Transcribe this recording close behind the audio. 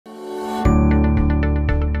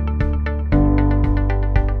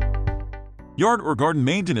Yard or garden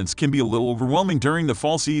maintenance can be a little overwhelming during the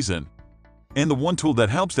fall season. And the one tool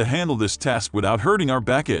that helps to handle this task without hurting our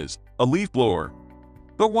back is a leaf blower.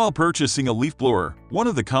 But while purchasing a leaf blower, one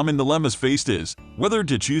of the common dilemmas faced is whether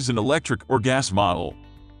to choose an electric or gas model.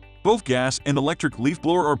 Both gas and electric leaf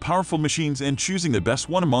blower are powerful machines, and choosing the best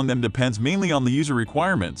one among them depends mainly on the user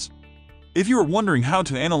requirements. If you are wondering how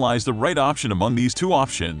to analyze the right option among these two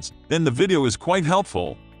options, then the video is quite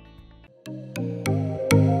helpful.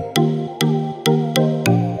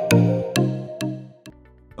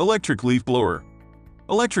 Electric leaf blower.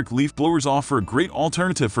 Electric leaf blowers offer a great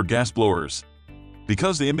alternative for gas blowers.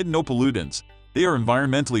 Because they emit no pollutants, they are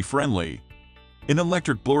environmentally friendly. An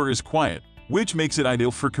electric blower is quiet, which makes it ideal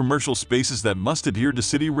for commercial spaces that must adhere to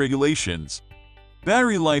city regulations.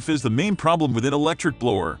 Battery life is the main problem with an electric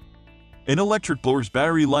blower. An electric blower's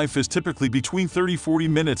battery life is typically between 30–40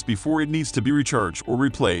 minutes before it needs to be recharged or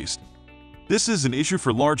replaced. This is an issue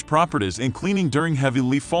for large properties and cleaning during heavy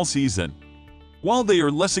leaf fall season. While they are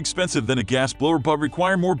less expensive than a gas blower but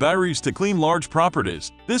require more batteries to clean large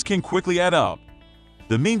properties, this can quickly add up.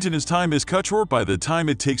 The maintenance time is cut short by the time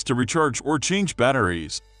it takes to recharge or change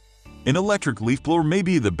batteries. An electric leaf blower may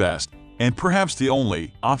be the best, and perhaps the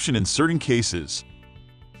only, option in certain cases.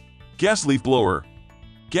 Gas leaf blower.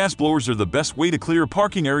 Gas blowers are the best way to clear a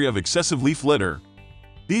parking area of excessive leaf litter.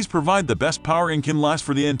 These provide the best power and can last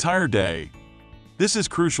for the entire day. This is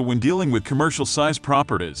crucial when dealing with commercial-sized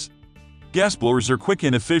properties. Gas blowers are quick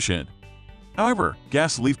and efficient. However,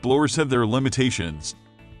 gas leaf blowers have their limitations.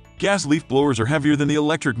 Gas leaf blowers are heavier than the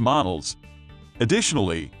electric models.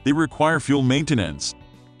 Additionally, they require fuel maintenance.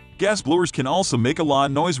 Gas blowers can also make a lot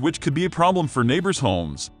of noise, which could be a problem for neighbors'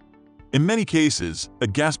 homes. In many cases, a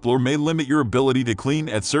gas blower may limit your ability to clean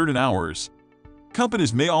at certain hours.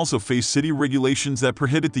 Companies may also face city regulations that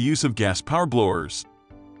prohibit the use of gas-powered blowers.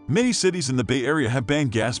 Many cities in the Bay Area have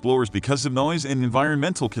banned gas blowers because of noise and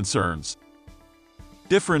environmental concerns.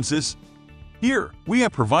 Differences. Here, we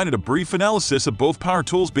have provided a brief analysis of both power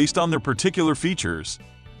tools based on their particular features.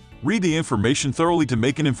 Read the information thoroughly to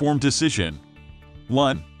make an informed decision.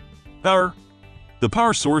 1. Power. The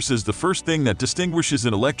power source is the first thing that distinguishes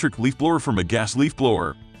an electric leaf blower from a gas leaf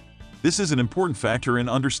blower. This is an important factor in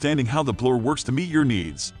understanding how the blower works to meet your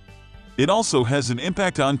needs. It also has an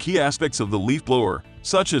impact on key aspects of the leaf blower,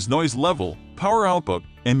 such as noise level, power output,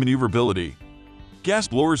 and maneuverability. Gas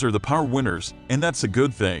blowers are the power winners, and that's a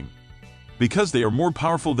good thing. Because they are more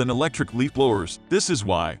powerful than electric leaf blowers, this is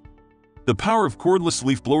why. The power of cordless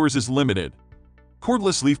leaf blowers is limited.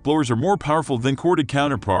 Cordless leaf blowers are more powerful than corded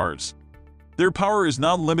counterparts. Their power is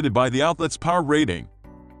not limited by the outlet's power rating.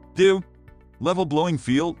 2. Level blowing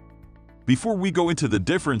field. Before we go into the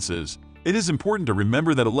differences, it is important to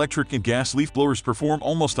remember that electric and gas leaf blowers perform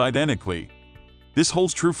almost identically. This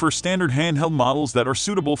holds true for standard handheld models that are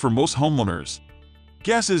suitable for most homeowners.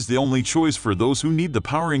 Gas is the only choice for those who need the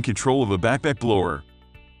power and control of a backpack blower.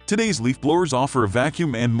 Today's leaf blowers offer a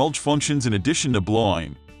vacuum and mulch functions in addition to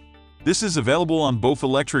blowing. This is available on both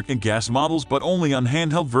electric and gas models, but only on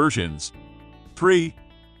handheld versions. 3.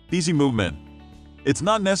 Easy movement. It's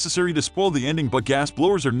not necessary to spoil the ending, but gas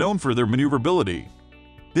blowers are known for their maneuverability.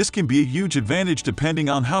 This can be a huge advantage depending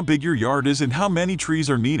on how big your yard is and how many trees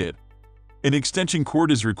are needed. An extension cord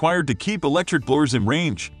is required to keep electric blowers in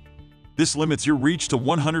range. This limits your reach to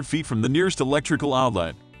 100 feet from the nearest electrical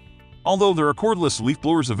outlet. Although there are cordless leaf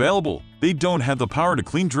blowers available, they don't have the power to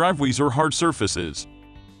clean driveways or hard surfaces.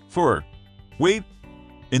 4. Weight.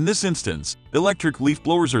 In this instance, electric leaf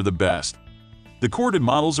blowers are the best. The corded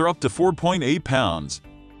models are up to 4.8 pounds.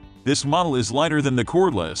 This model is lighter than the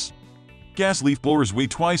cordless. Gas leaf blowers weigh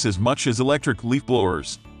twice as much as electric leaf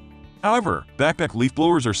blowers. However, backpack leaf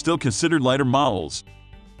blowers are still considered lighter models.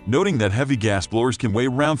 Noting that heavy gas blowers can weigh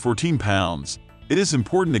around 14 pounds, it is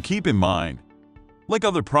important to keep in mind. Like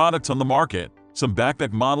other products on the market, some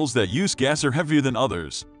backpack models that use gas are heavier than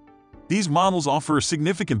others. These models offer a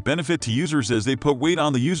significant benefit to users as they put weight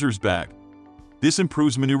on the user's back. This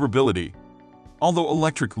improves maneuverability. Although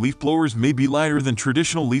electric leaf blowers may be lighter than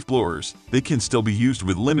traditional leaf blowers, they can still be used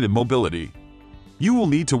with limited mobility. You will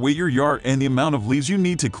need to weigh your yard and the amount of leaves you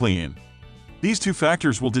need to clean. These two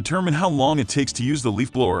factors will determine how long it takes to use the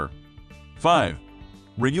leaf blower. 5.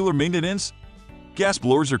 Regular maintenance. Gas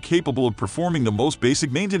blowers are capable of performing the most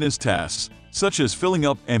basic maintenance tasks, such as filling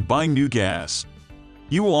up and buying new gas.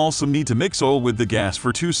 You will also need to mix oil with the gas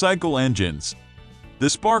for 2-cycle engines. The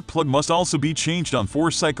spark plug must also be changed on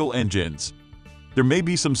 4-cycle engines. There may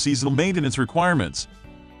be some seasonal maintenance requirements.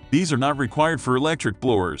 These are not required for electric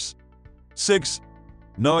blowers. 6.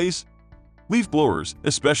 Noise. Leaf blowers,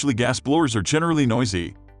 especially gas blowers, are generally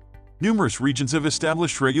noisy. Numerous regions have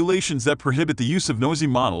established regulations that prohibit the use of noisy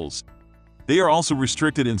models. They are also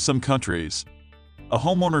restricted in some countries. A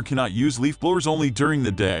homeowner cannot use leaf blowers only during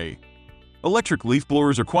the day. Electric leaf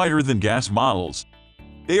blowers are quieter than gas models.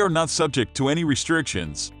 They are not subject to any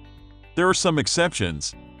restrictions. There are some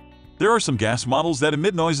exceptions. There are some gas models that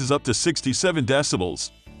emit noises up to 67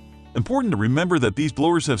 decibels. Important to remember that these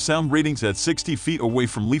blowers have sound ratings at 60 feet away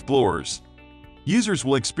from leaf blowers. Users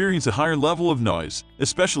will experience a higher level of noise,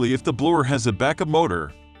 especially if the blower has a backup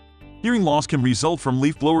motor. Hearing loss can result from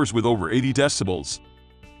leaf blowers with over 80 decibels.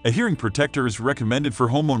 A hearing protector is recommended for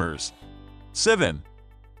homeowners. 7.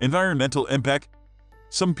 Environmental impact.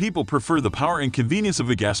 Some people prefer the power and convenience of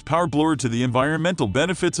a gas power blower to the environmental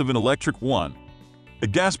benefits of an electric one. A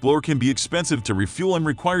gas blower can be expensive to refuel and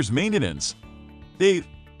requires maintenance. 8.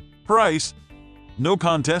 Price. No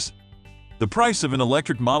contest. The price of an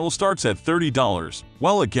electric model starts at $30,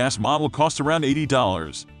 while a gas model costs around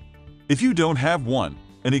 $80. If you don't have one,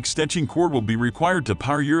 an extension cord will be required to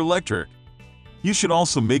power your electric. You should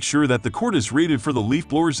also make sure that the cord is rated for the leaf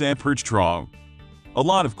blower's amperage draw. A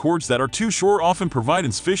lot of cords that are too short often provide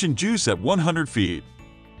insufficient juice at 100 feet.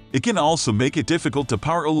 It can also make it difficult to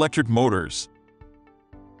power electric motors.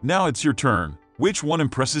 Now it's your turn. Which one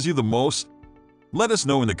impresses you the most? Let us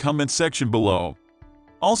know in the comments section below.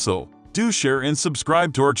 Also, do share and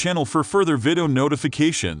subscribe to our channel for further video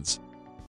notifications.